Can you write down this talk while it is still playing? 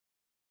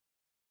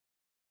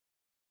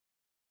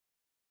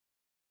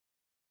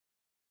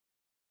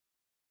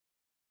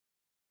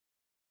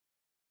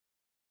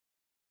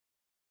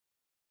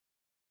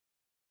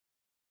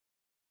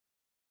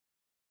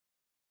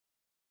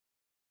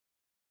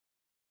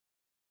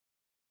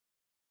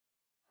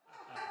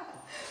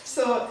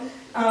So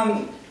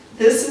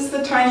this is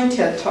the Tiny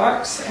TED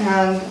Talks,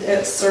 and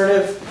it's sort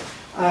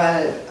of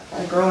a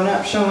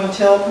grown-up show and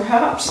tell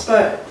perhaps,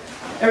 but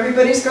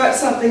everybody's got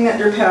something that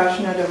they're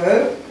passionate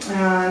about,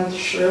 and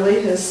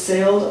Shirley has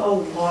sailed a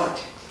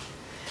lot.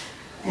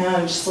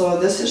 And so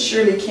this is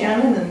Shirley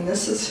Cannon, and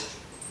this is,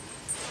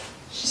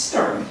 she's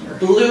starting here.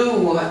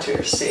 Blue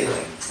water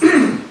sailing.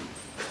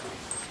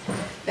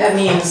 That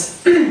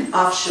means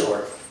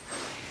offshore,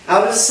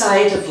 out of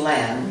sight of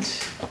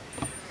land,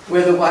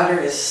 where the water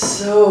is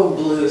so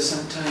blue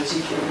sometimes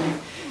you can,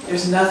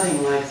 there's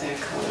nothing like that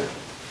color.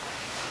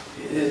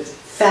 It's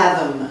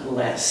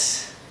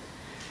fathomless.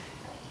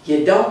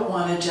 You don't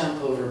want to jump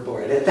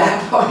overboard at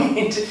that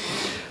point.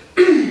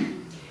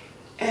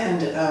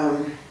 And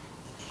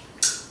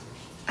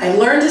I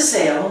learned to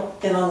sail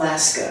in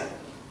Alaska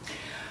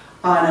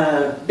on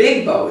a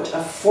big boat, a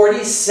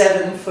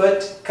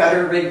 47-foot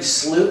cutter-rigged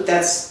sloop.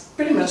 That's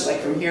pretty much like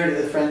from here to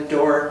the front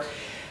door,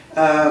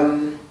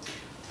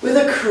 with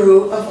a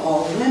crew of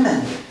all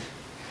women.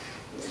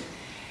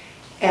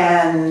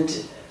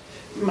 And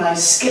my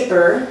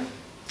skipper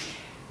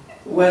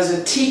was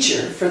a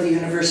teacher for the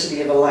University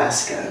of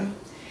Alaska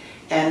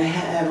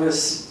and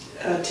was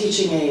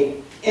teaching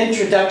an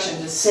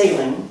introduction to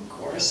sailing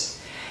course.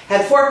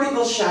 Had 4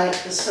 people show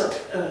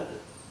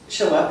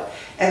up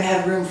and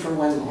had room for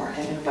one more,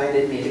 and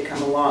invited me to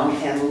come along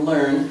and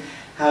learn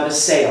how to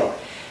sail.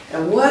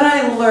 And what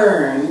I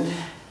learned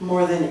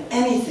more than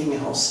anything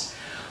else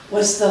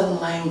was the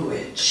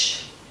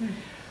language.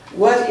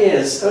 What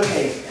is,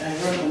 okay, I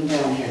wrote them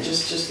down here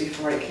just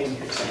before I came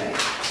here tonight.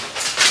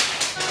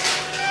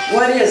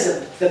 What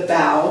is the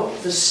bow,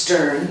 the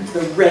stern,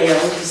 the rail,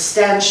 the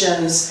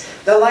stanchions,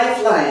 the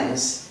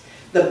lifelines,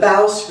 the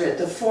bowsprit,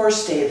 the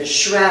forestay, the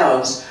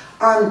shrouds,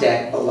 on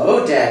deck,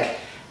 below deck,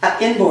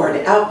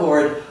 inboard,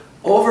 outboard,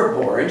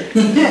 overboard,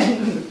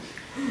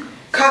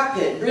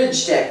 cockpit,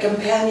 bridge deck,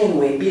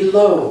 companionway,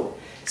 below,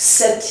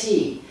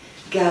 settee,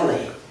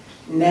 galley,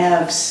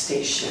 nav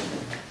station,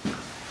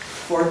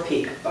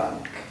 forepeak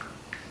bunk.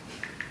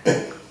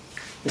 I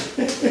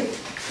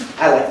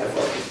like the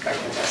forepeak bunk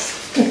the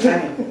best.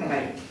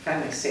 I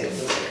finally say it a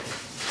little bit.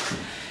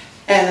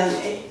 And,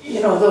 you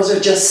know, those are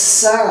just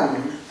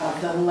some of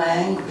the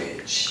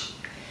language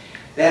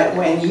that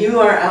when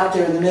you are out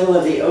there in the middle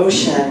of the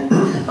ocean,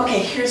 okay,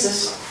 here's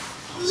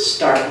I'll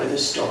start with a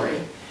story.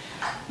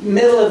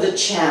 Middle of the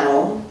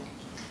channel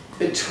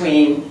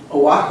between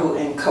Oahu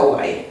and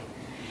Kauai,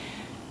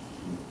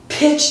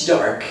 pitch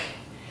dark.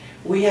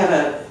 We have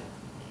a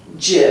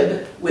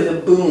jib with a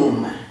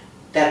boom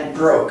that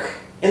broke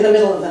in the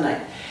middle of the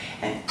night,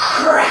 and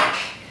crack!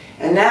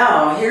 And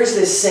now here's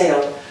this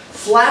sail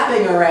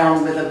flapping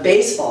around with a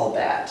baseball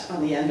bat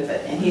on the end of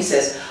it, and he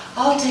says,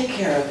 "I'll take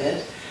care of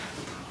it."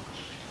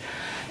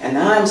 And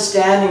now I'm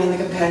standing in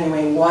the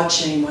companionway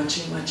watching to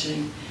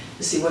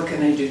see what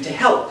can I do to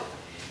help.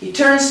 He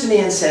turns to me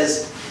and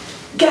says,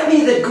 "Get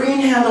me the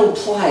green-handled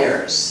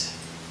pliers."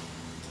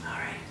 All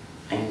right,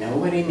 I know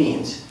what he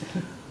means.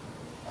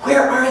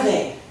 "Where are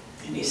they?"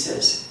 And he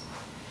says,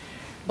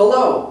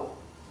 "Below,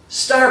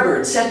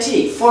 starboard,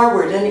 settee,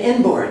 forward, and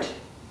inboard."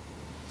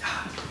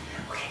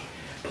 Okay,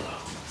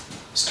 below,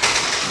 starboard,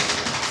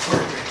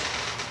 forward,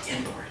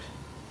 inboard.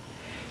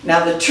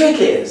 Now the trick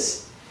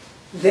is,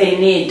 they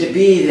need to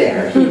be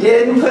there. He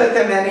didn't put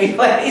them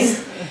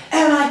anyplace.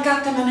 And I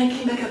got them and I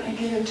came back up and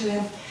gave them to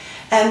him.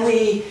 And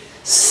we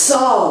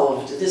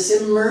solved this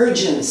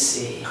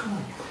emergency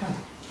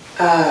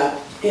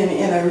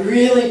in a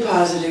really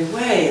positive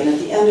way. And at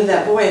the end of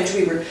that voyage,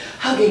 we were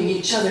hugging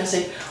each other and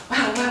saying,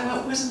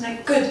 wow, wasn't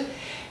that good?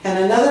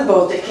 And another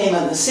boat that came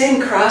on the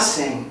same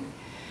crossing,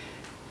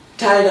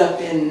 tied up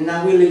in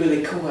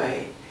Nawiliwili,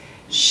 Kauai,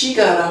 she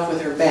got off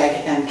with her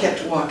bag and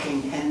kept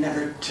walking and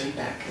never turned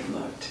back and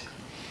looked.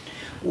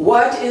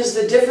 What is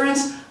the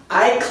difference?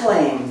 I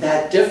claim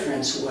that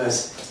difference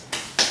was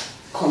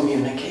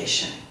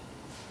communication.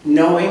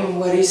 Knowing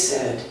what he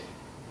said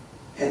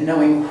and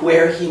knowing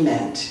where he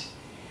meant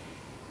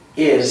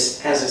is,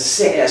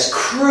 as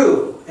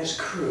crew,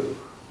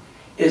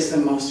 is the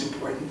most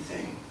important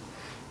thing.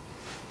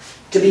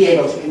 To be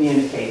able to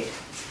communicate.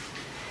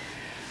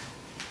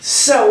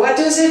 So what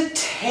does it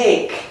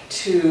take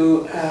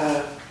to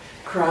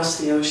cross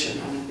the ocean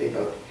on a big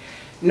boat?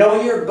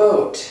 Know your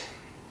boat.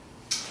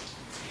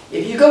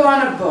 If you go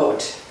on a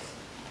boat,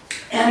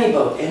 any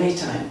boat,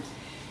 anytime,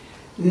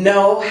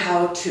 know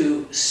how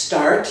to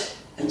start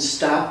and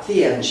stop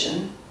the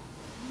engine,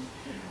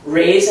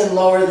 raise and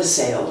lower the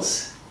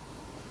sails,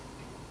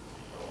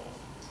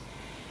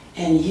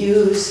 and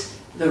use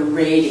the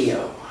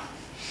radio.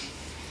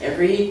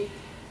 Every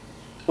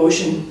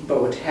ocean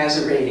boat has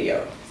a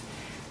radio.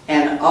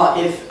 And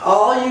if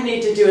all you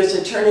need to do is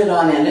to turn it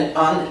on, and it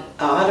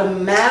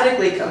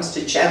automatically comes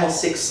to channel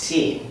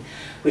 16,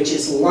 which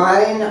is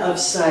line of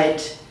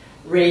sight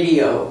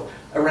radio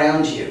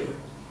around you.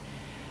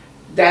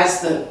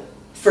 That's the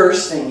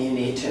first thing you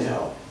need to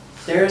know.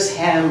 There's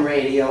ham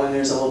radio and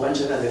there's a whole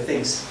bunch of other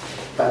things,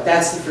 but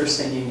that's the first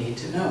thing you need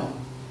to know.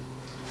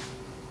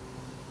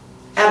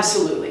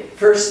 Absolutely.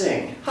 First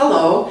thing,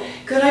 hello,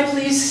 could I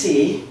please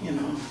see,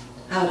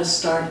 how to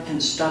start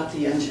and stop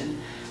the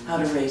engine, how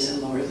to raise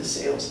and lower the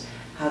sails,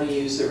 how to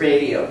use the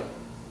radio.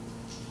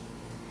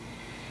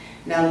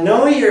 Now,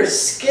 know your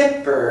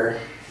skipper.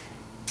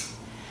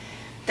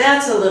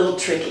 That's a little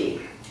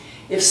tricky.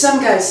 If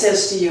some guy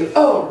says to you,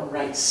 "Oh,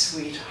 right,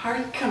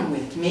 sweetheart, come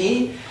with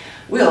me.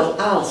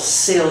 I'll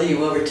sail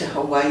you over to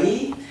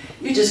Hawaii.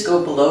 You just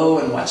go below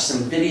and watch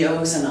some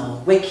videos and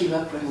I'll wake you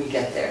up when we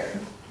get there."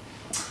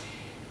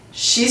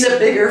 She's a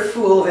bigger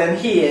fool than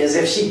he is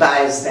if she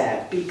buys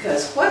that,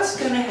 because what's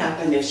going to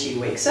happen if she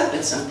wakes up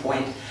at some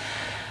point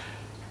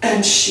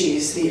and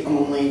she's the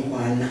only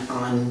one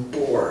on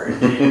board?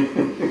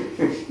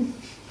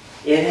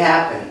 It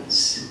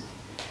happens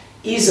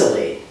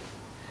easily.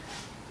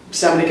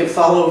 Somebody could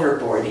fall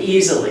overboard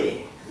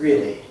easily,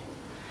 really.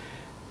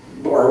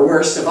 Or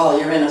worst of all,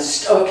 you're in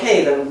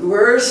the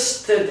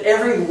worst of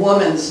every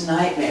woman's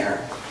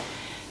nightmare.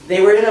 They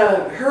were in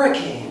a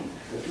hurricane,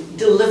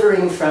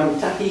 delivering from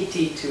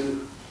Tahiti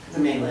to the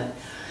mainland.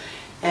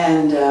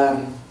 And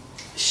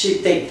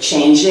they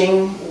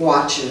changing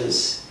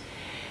watches.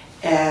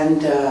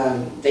 And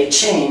they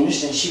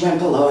changed, and she went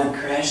below and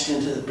crashed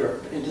into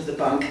the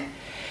bunk.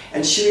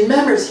 And she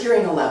remembers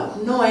hearing a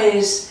loud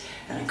noise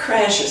and a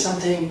crash or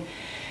something,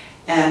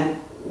 and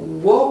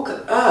woke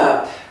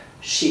up,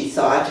 she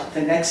thought,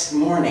 the next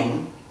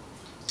morning.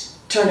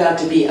 Turned out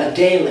to be a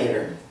day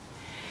later.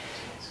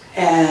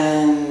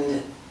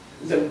 And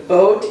the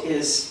boat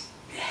is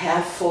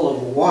half full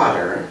of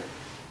water,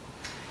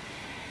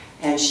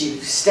 and she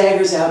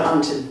staggers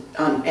out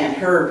and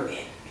her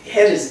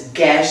head is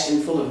gashed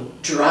and full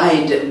of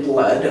dried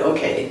blood.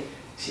 Okay,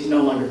 she's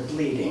no longer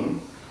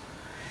bleeding.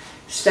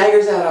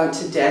 Staggers out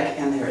onto deck,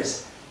 and there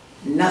is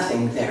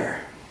nothing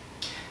there.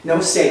 No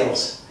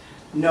sails,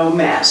 no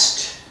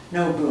mast,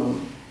 no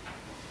boom,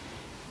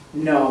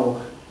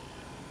 no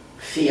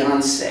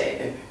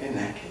fiancé in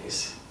that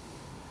case.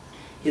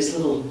 His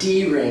little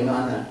D ring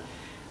on the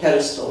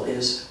pedestal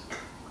is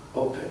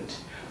opened.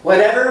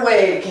 Whatever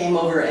wave came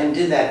over and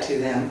did that to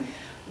them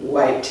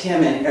wiped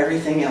him and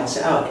everything else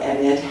out, and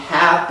it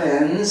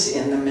happens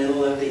in the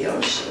middle of the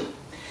ocean.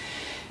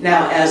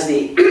 Now, as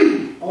the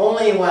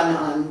only one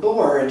on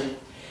board,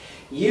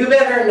 you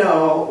better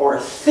know, or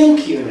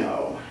think you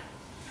know,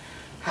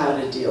 how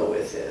to deal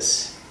with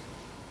this.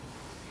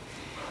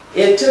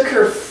 It took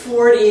her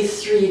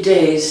 43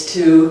 days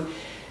to,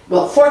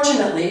 well,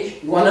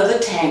 fortunately, one of the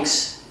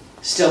tanks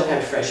still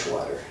had fresh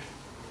water.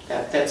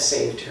 That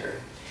saved her.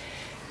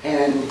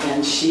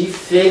 And she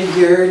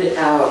figured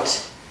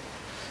out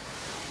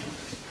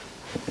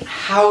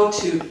how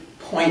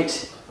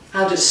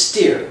to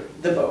steer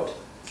the boat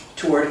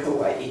toward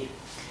Hawaii.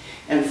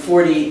 And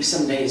 40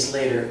 some days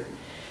later,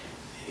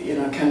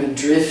 kind of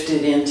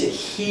drifted into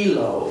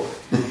Hilo,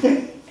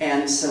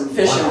 and some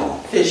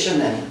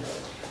fishermen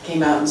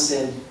came out and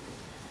said,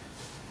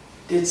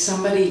 "Did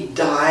somebody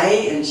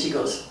die?" And she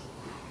goes,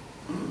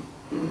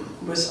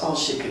 was all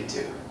she could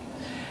do.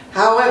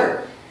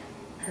 However,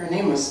 her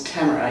name was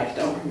Tamara. I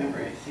don't remember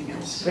anything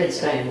else. Red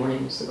Sky and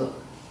Morning was the book.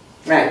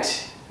 Right.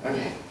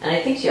 Okay. And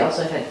I think she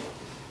also had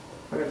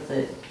part of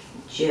the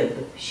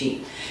jib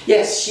sheet.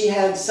 Yes, she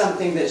had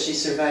something that she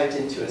survived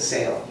into a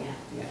sail.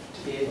 Yeah.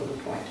 To be able to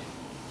point.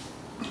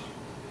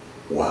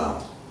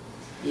 Wow.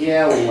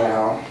 Yeah,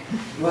 well.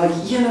 Well,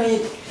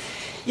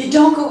 you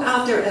don't go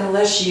out there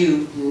unless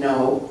you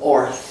know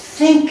or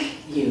think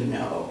you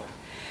know.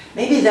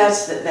 Maybe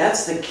that's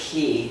the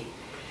key.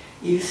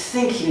 You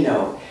think you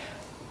know.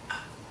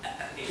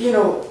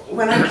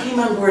 When I came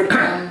on board,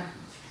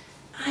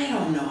 I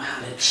don't know how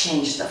to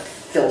change the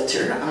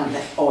filter on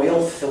the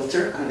oil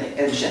filter on the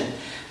engine.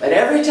 But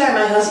every time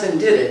my husband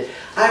did it,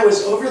 I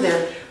was over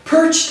there,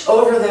 perched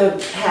over the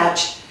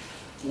hatch,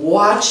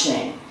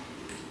 watching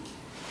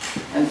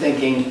and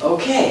thinking,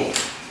 okay,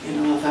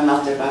 if I'm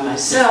out there by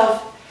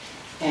myself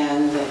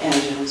and the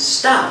engine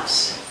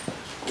stops,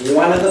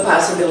 one of the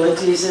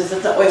possibilities is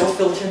that the oil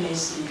filter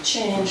needs to be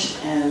changed,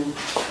 and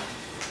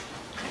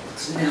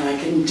so now I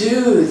can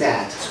do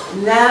that.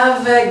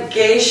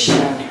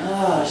 Navigation.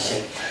 Oh,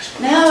 shit.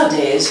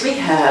 Nowadays, we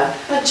have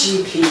a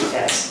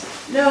GPS.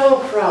 No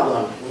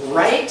problem,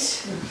 right?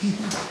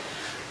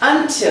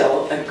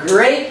 Until a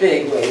great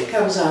big wave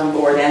comes on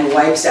board and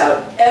wipes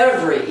out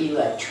every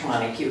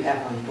electronic you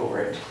have on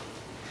board.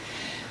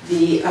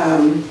 The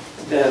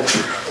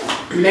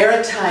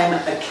maritime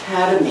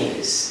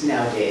academies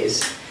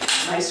nowadays,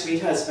 my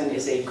sweet husband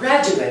is a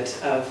graduate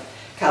of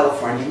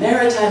California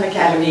Maritime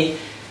Academy,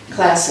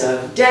 class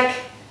of Deck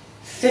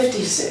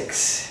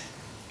 56.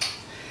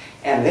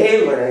 And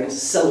they learned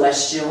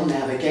celestial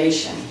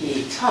navigation.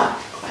 He taught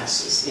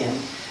classes in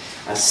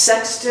a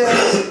sextant,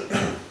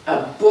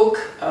 a book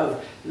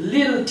of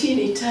little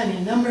teeny tiny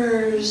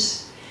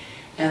numbers,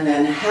 and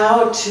then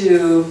how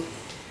to,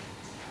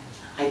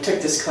 I took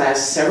this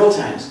class several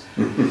times,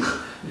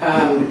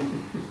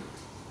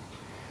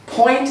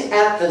 point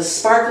at the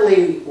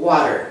sparkly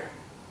water,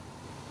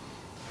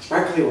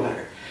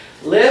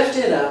 lift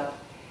it up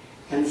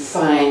and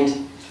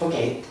find,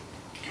 okay,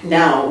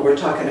 Now we're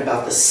talking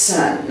about the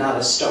sun, not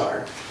a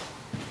star.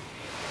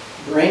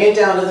 Bring it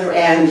down to the,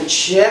 and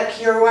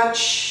check your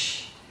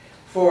watch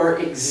for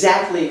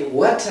exactly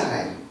what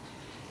time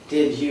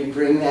did you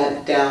bring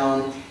that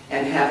down,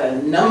 and have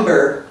a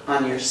number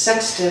on your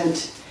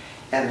sextant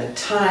and the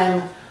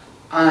time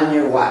on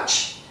your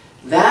watch.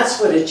 That's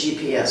what a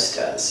GPS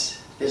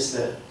does, is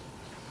the,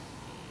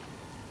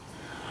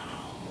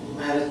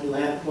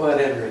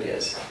 whatever it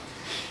is.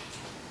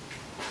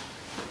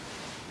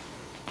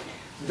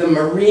 The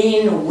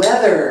marine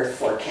weather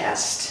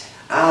forecast.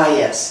 Ah,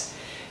 yes.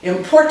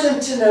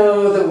 Important to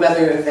know the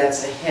weather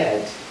that's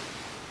ahead.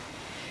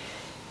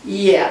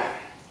 Yeah.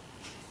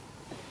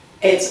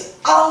 It's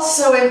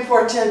also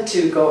important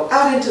to go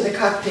out into the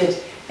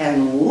cockpit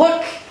and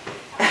look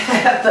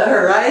at the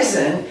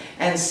horizon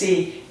and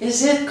see,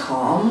 is it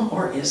calm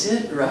or is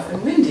it rough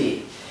and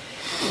windy?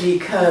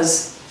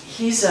 Because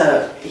he is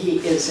a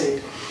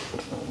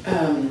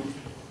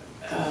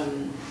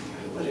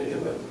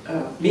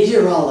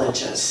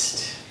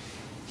meteorologist.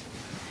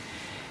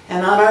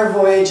 And on our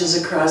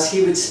voyages across,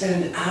 he would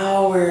spend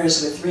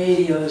hours with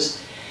radios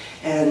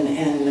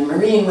and the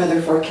marine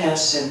weather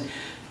forecasts and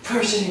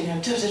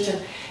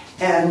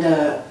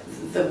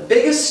the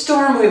biggest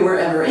storm we were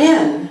ever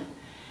in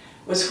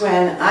was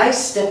when I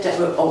stepped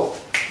out.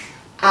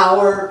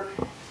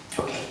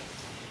 Okay,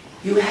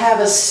 you have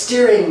a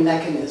steering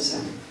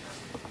mechanism.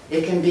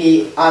 It can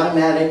be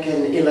automatic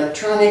and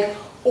electronic,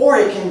 or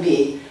it can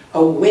be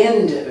a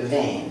wind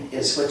vane,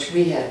 is what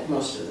we had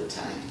most of the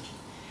time.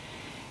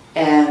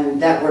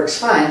 And that works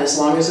fine as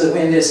long as the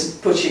wind is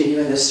pushing you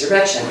in this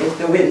direction. If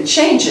the wind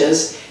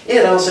changes,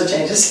 it also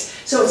changes.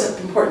 So it's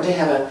important to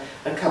have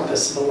a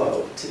compass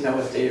below to know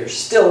if you're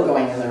still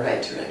going in the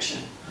right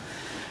direction.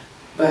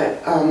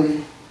 But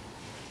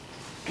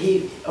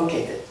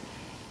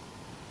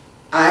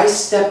I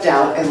stepped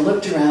out and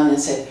looked around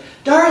and said,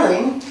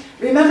 "Darling,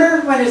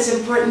 remember when it's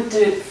important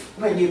to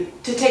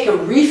take a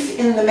reef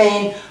in the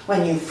main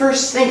when you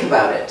first think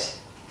about it?"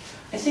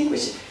 I think we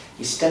should.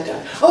 He stepped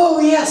out. "Oh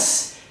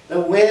yes, the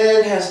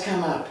wind has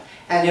come up,"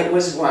 and it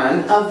was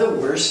one of the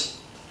worst.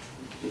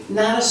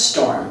 Not a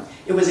storm.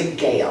 It was a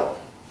gale.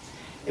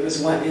 It was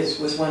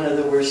one of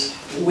the worst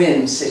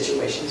wind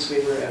situations we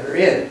were ever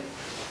in.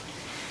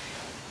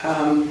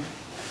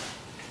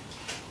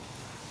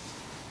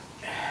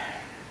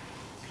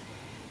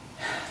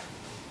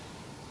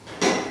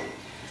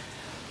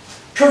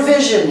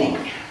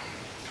 Provisioning.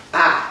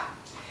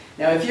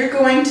 Now if you're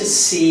going to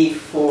sea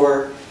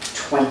for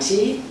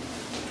 20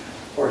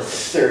 or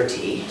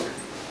 30,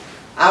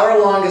 our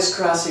longest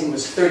crossing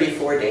was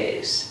 34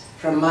 days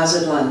from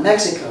Mazatlan,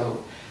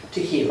 Mexico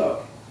to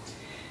Hilo.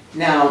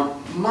 Now,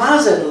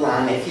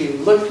 Mazatlan, if you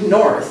look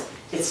north,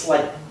 it's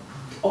like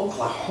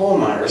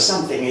Oklahoma or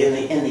something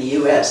in the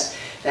U.S.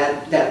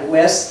 That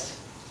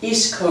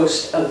east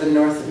coast of the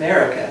North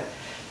America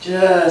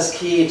just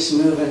keeps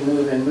moving,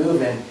 moving,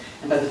 moving.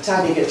 And by the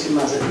time you get to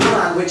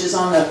Mazatlan, which is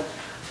on the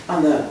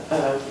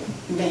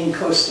main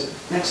coast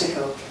of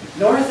Mexico,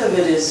 north of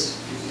it is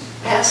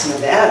past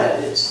Nevada.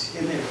 It's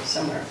in there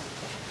somewhere.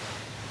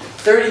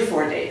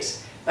 34 days.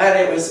 But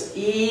it was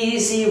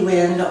easy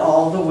wind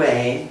all the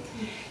way.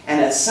 And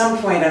at some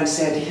point I'm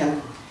saying to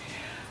him,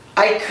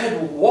 I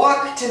could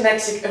walk to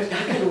Mexico,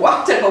 I could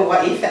walk to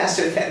Hawaii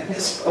faster than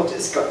this boat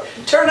is going.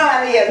 Turn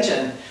on the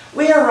engine.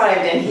 We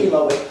arrived in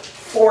Hilo with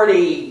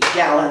 40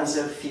 gallons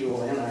of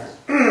fuel in our...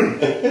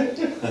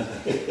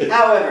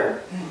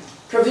 However,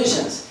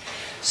 provisions.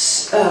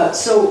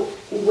 So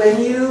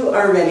when you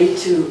are ready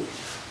to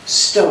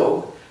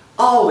stow,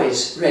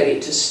 always ready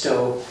to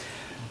stow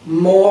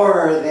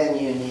more than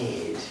you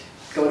need.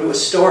 Go to a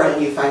store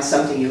and you find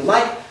something you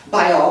like,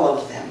 buy all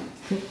of them.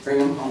 Bring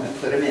them home and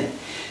put them in.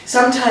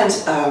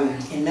 Sometimes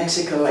in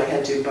Mexico I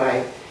had to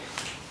buy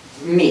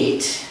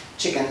meat,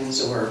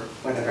 chickens or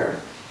whatever,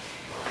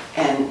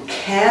 and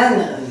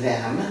can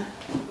them,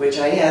 which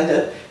I had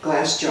the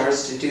glass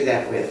jars to do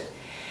that with.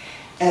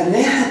 And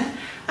then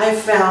I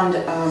found,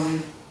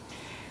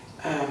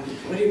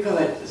 what do you call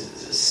it,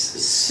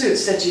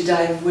 suits that you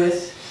dive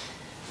with,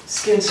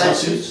 skin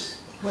suits.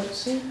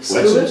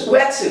 Wetsuits?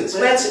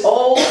 Wetsuits,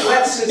 old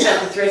wetsuits at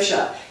the thrift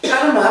shop.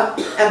 Cut them up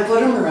and put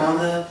them around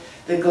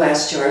the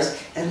glass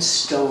jars and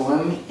stow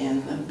them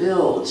in the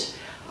bilge.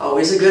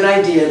 Always a good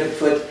idea to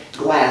put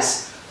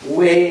glass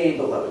way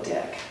below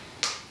deck.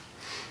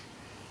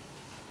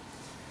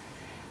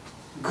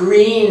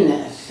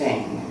 Green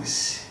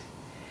things.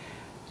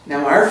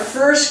 Now our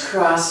first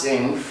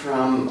crossing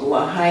from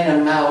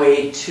Lahaina,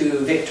 Maui to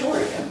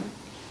Victoria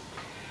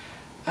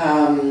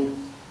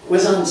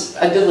was on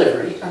a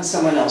delivery on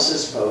someone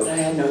else's boat. I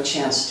had no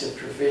chance to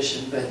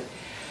provision, but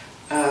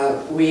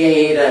we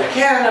ate a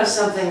can of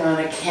something on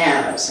a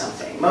can of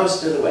something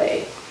most of the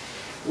way.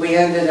 We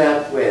ended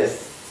up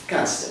with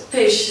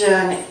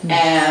constipation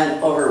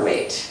and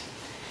overweight,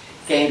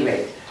 gained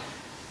weight.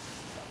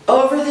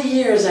 Over the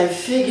years I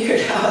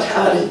figured out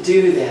how to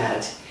do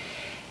that,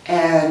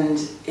 and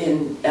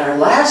in our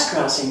last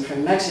crossing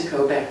from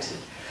Mexico back to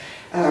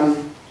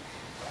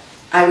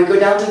I would go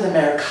down to the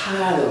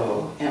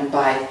mercado and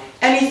buy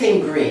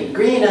anything green.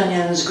 Green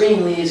onions,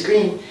 green leaves,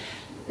 green,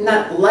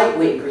 not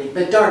lightweight green,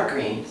 but dark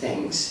green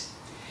things.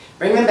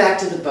 Bring them back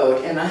to the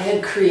boat, and I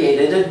had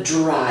created a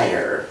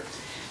dryer.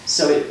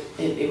 So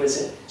it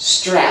was a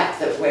strap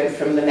that went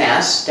from the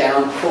mast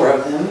down, 4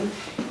 of them,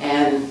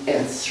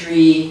 and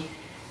 3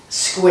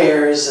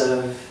 squares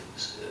of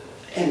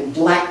and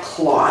black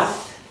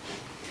cloth.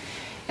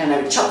 And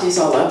I would chop these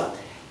all up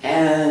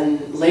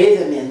and lay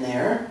them in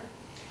there.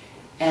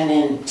 And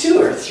in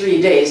 2 or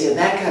 3 days in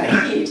that kind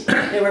of heat,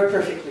 they were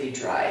perfectly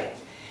dry.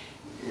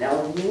 Now,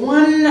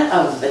 one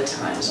of the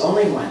times,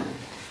 only one,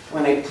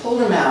 when I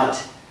pulled them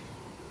out,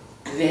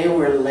 they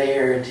were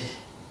layered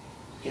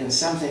in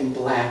something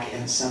black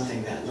and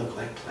something that looked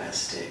like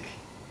plastic.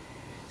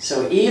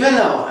 So even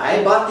though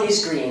I bought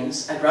these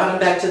greens, I brought them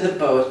back to the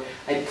boat,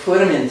 I put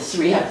them in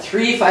 3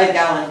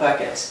 5-gallon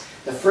buckets.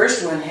 The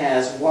first one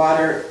has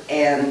water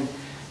and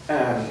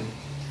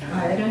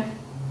Iodine?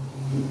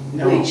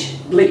 no,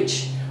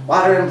 bleach.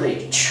 Water and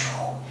bleach.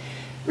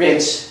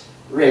 Rinse,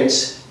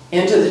 rinse,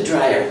 into the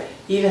dryer.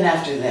 Even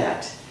after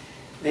that,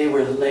 they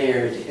were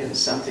layered in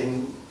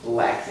something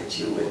black that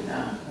you would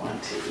not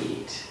want to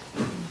eat.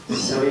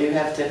 So you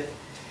have to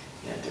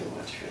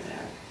watch for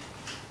that.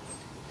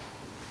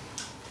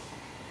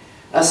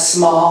 A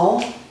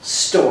small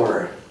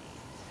store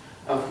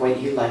of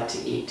what you like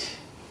to eat.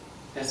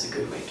 That's a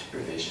good way to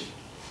provision.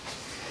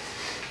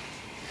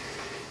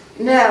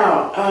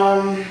 Now,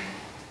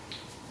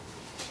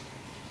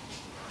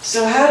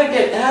 so how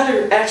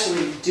to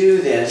actually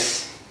do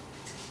this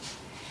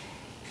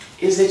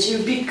is that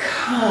you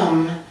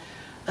become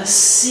a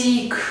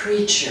sea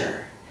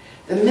creature.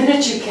 The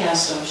minute you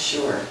cast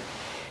offshore,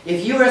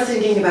 if you are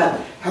thinking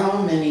about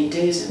how many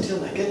days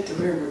until I get to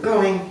where we're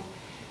going,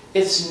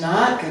 it's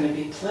not going to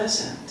be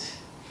pleasant.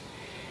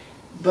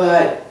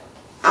 But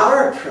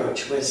our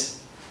approach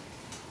was,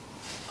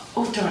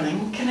 oh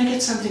darling, can I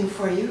get something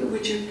for you?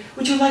 Would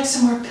you like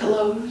some more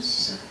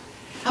pillows?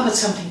 How about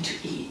something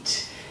to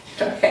eat?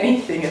 You know,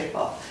 anything at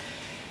all.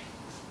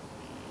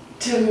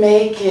 To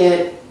make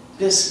it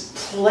this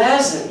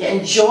pleasant,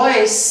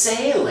 enjoy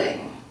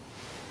sailing.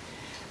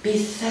 Be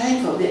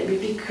thankful,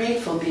 be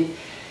grateful,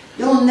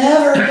 you'll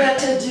never get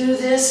to do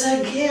this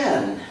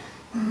again,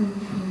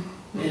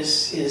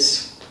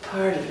 is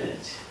part of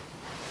it.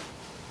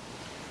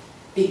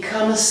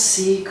 Become a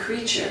sea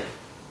creature.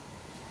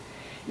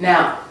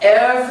 Now,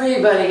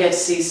 everybody gets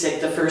seasick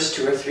the first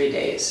 2 or 3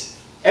 days.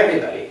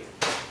 Everybody.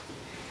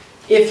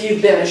 If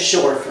you've been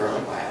ashore for a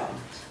while.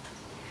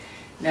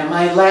 Now,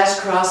 my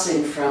last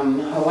crossing from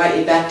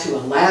Hawaii back to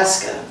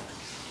Alaska,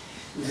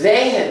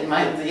 the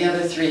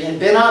other 3 had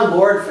been on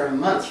board for a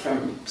month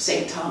from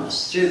St.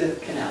 Thomas through the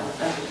canal,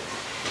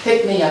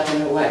 picked me up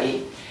in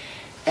Hawaii.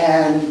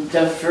 And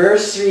the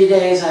first 3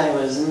 days I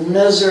was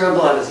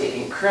miserable. I was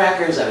eating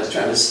crackers. I was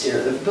trying to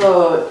steer the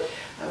boat.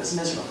 I was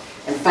miserable.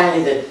 And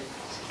finally the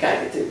guy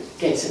at the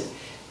gate said,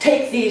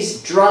 take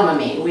these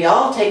Dramamine. We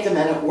all take them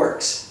and it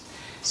works.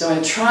 So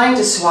in trying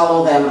to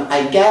swallow them,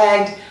 I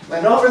gagged,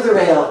 went over the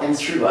rail, and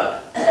threw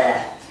up.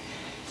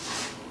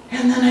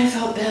 And then I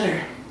felt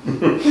better.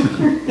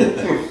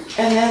 And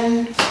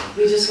then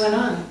we just went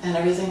on, and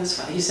everything was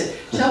fine. He said,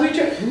 shall we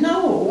try?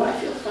 No, I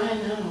feel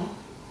fine now.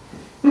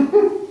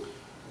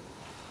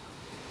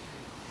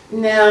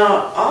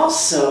 Now,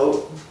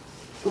 also,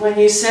 when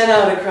you set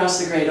out across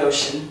the great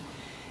ocean,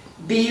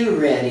 be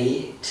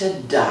ready to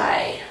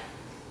die.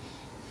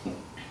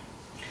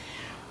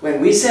 When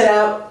we set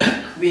out,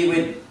 we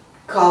would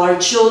call our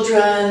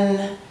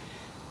children,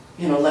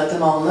 let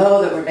them all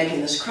know that we're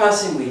making this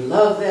crossing, we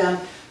love them,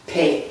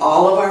 pay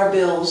all of our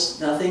bills,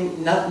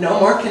 no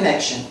more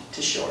connection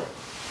to shore.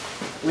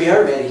 We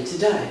are ready to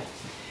die.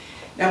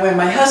 Now, when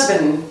my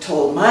husband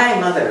told my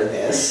mother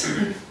this,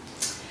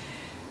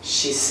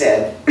 she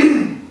said,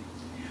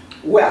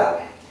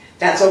 well,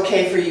 that's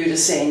okay for you to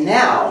say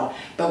now,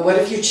 but what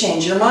if you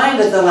change your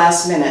mind at the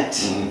last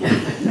minute?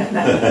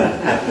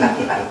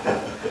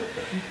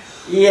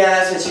 Yeah,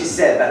 that's what she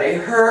said, but I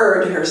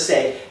heard her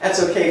say, that's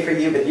okay for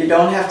you, but you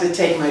don't have to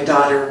take my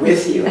daughter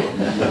with you.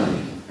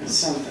 Or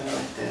something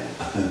like that.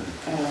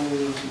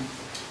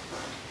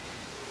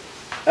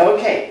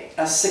 Okay,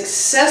 a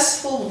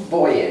successful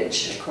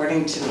voyage,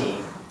 according to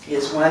me,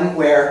 is one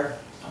where,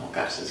 oh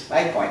gosh, there's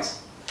 5 points.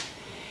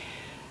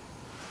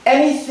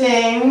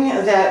 Anything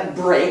that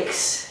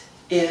breaks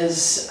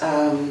is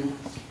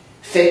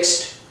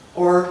fixed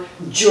or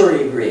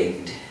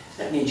jury-rigged.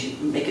 That means you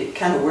make it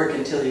kind of work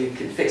until you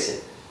can fix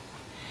it.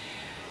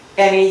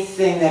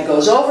 Anything that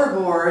goes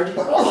overboard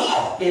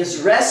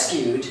is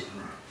rescued,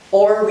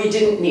 or we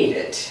didn't need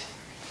it.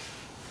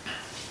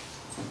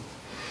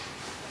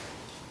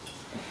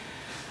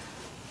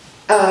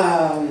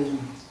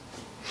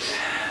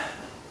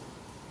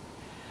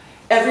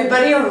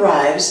 Everybody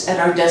arrives at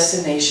our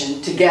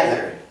destination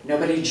together.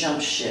 Nobody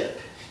jumps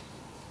ship.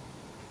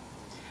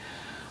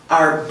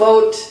 Our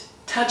boat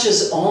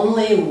touches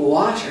only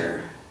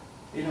water.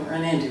 We don't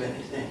run into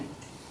anything.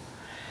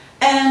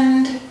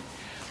 And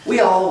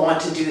we all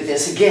want to do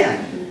this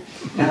again.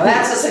 Now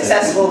that's a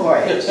successful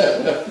voyage.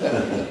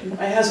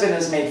 My husband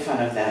has made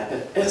fun of that,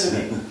 but it's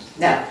okay.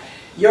 Now,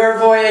 your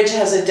voyage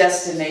has a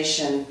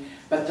destination,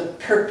 but the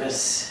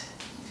purpose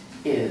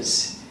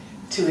is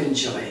to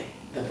enjoy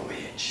the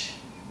voyage.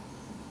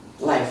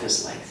 Life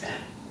is like that.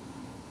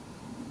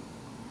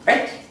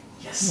 Right?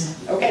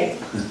 Yes. Okay.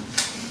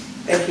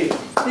 Thank you.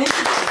 Thank you.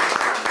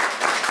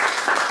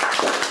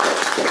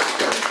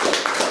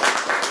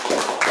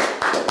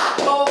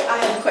 Oh, I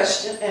have a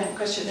question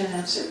and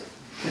answer.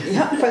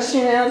 Yeah,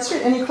 question and answer.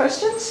 Any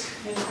questions?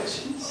 Any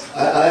questions?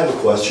 I have a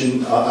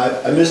question.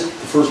 I missed the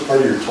first part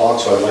of your talk,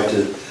 so I'd like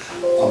to,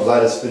 I'm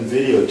glad it's been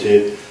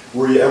videotaped.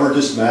 Were you ever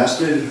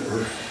dismasted?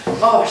 Or?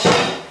 Oh,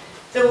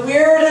 the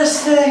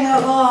weirdest thing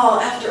of all,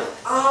 after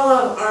all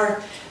of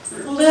our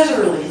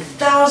literally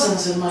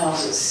thousands of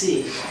miles at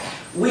sea,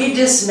 we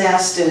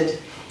dismasted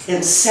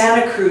in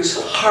Santa Cruz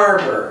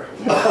Harbor,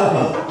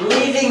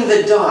 leaving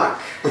the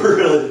dock.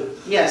 Really?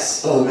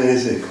 Yes. Oh,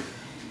 amazing.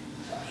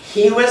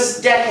 He was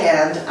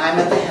deckhand, I'm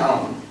at the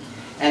helm.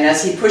 And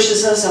as he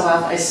pushes us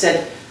off, I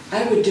said,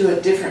 I would do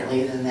it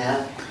differently than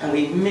that. And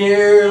we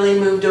merely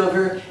moved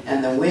over,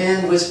 and the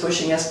wind was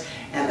pushing us,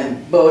 and the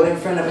boat in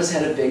front of us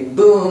had a big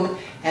boom,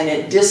 and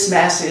it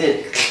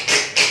dismasted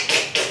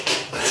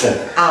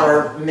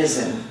our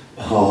mizzen.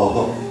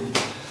 Oh,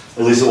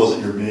 at least it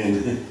wasn't your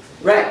being.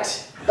 Right.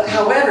 But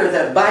however,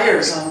 the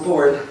buyers on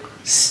board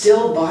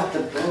still bought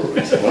the boat.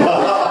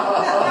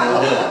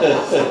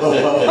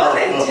 Well,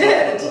 they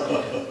did,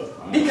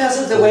 because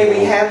of the way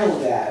we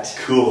handled that.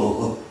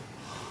 Cool.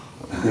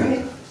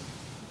 Right?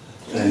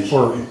 Thank you.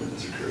 Or-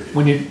 That's great.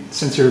 When you,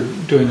 since you're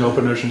doing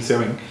open ocean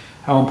sailing,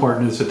 how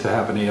important is it to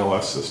have an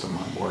ALS system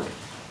on board?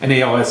 An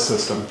ALS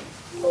system,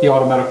 the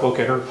automatic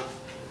locator.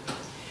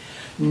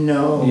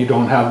 No. You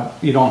don't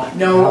have.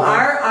 No,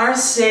 our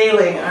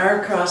sailing,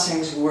 our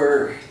crossings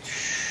were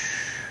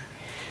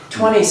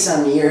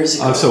 20-some years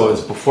ago. Oh, so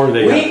it's before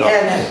they. We, got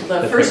and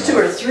the first 2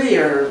 or 3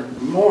 or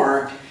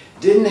more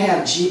didn't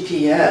have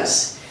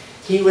GPS.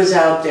 He was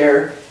out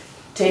there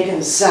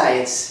taking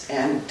sights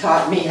and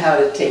taught me how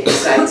to take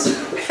sights.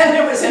 And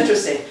it was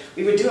interesting.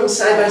 We would do them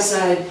side by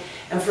side,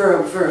 and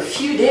for a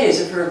few days,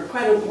 or for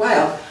quite a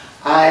while,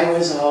 I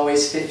was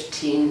always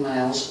 15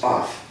 miles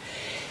off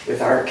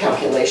with our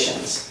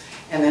calculations.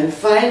 And then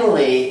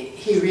finally,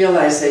 he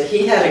realized that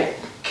he had a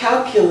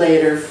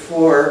calculator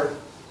for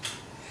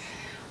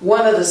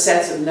one of the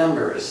sets of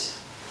numbers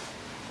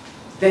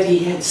that he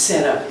had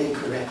set up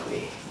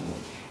incorrectly.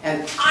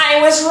 And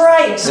I was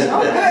right!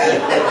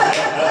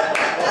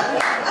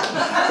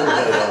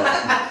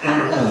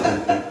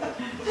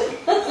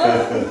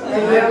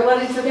 And never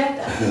let him forget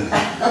that.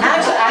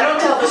 Actually, I don't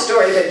tell the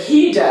story, but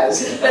he does.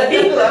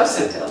 He loves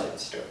to tell that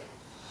story.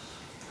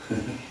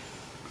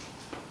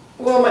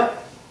 Well,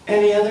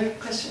 any other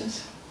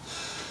questions?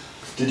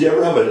 Did you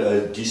ever have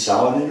a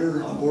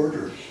desalinator on board?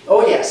 Or?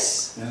 Oh,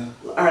 yes. Yeah.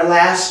 Our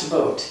last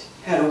boat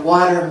had a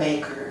water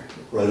maker.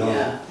 Right on.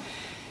 Yeah.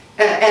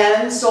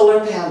 And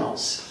solar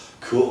panels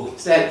Cool.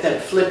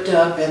 that flipped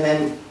up and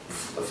then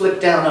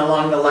flipped down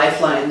along the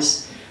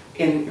lifelines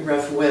in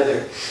rough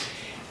weather.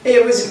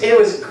 It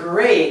was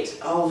great,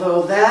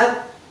 although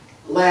that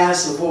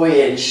last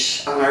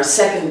voyage on our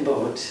second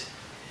boat,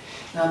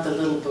 not the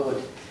little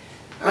boat,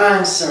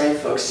 I'm sorry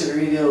folks to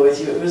reveal with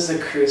you, it was the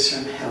cruise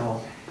from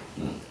hell.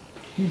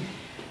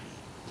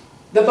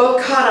 The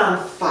boat caught on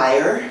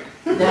fire.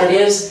 That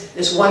is,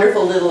 this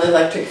wonderful little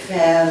electric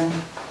fan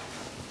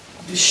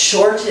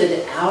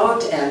shorted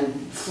out and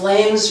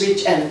flames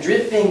reached and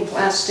dripping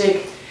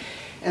plastic.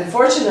 And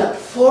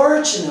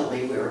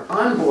fortunately we were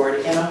on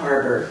board in a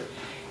harbor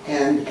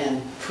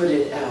and put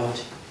it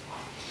out.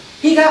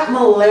 He got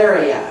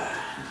malaria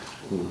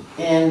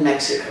in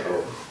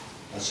Mexico.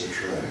 That's a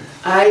try.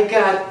 I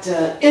got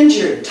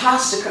injured,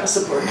 tossed across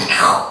the board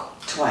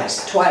twice.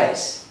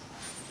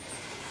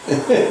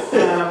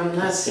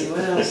 Let's see,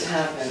 what else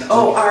happened?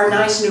 Oh, our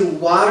nice new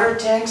water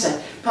tanks. I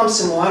pumped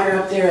some water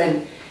up there,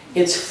 and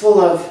it's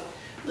full of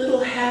little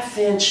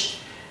half-inch,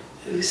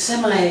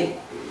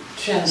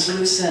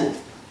 semi-translucent,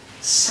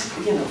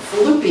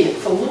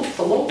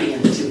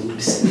 fallopian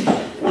tubes.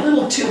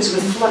 Little tubes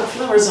with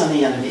flowers on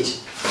the end of each.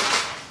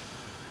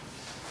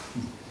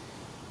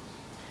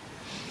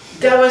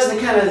 That was the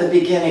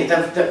beginning,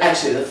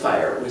 actually the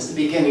fire was the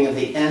beginning of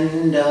the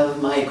end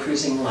of my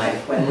cruising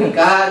life. When we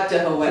got to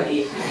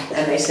Hawaii,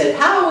 and they said,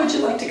 how would you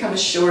like to come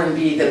ashore and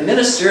be the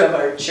minister of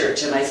our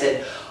church? And I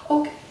said,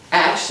 okay,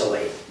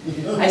 actually,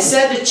 I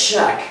said to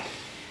Chuck,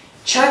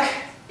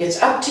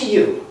 it's up to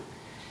you.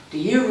 Do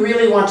you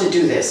really want to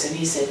do this? And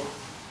he said,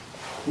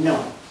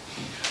 no.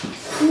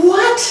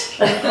 What?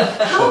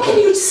 How can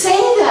you say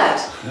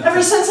that?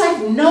 Ever since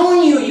I've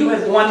known you, you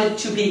have wanted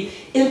to be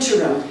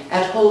interim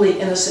at Holy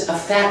Innocent, a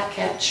Fat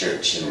Cat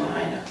Church in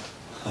Lahaina.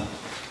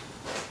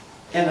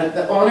 And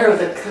the owner of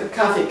the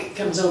coffee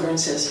comes over and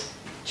says,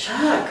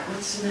 Chuck,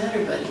 what's the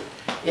matter, buddy?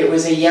 It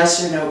was a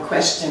yes or no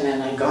question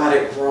and I got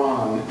it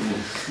wrong.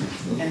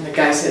 And the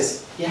guy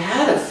says, you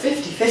had a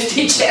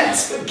 50-50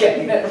 chance of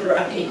getting it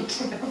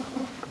right.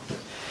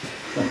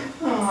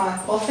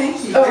 Well,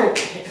 thank you.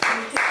 Okay.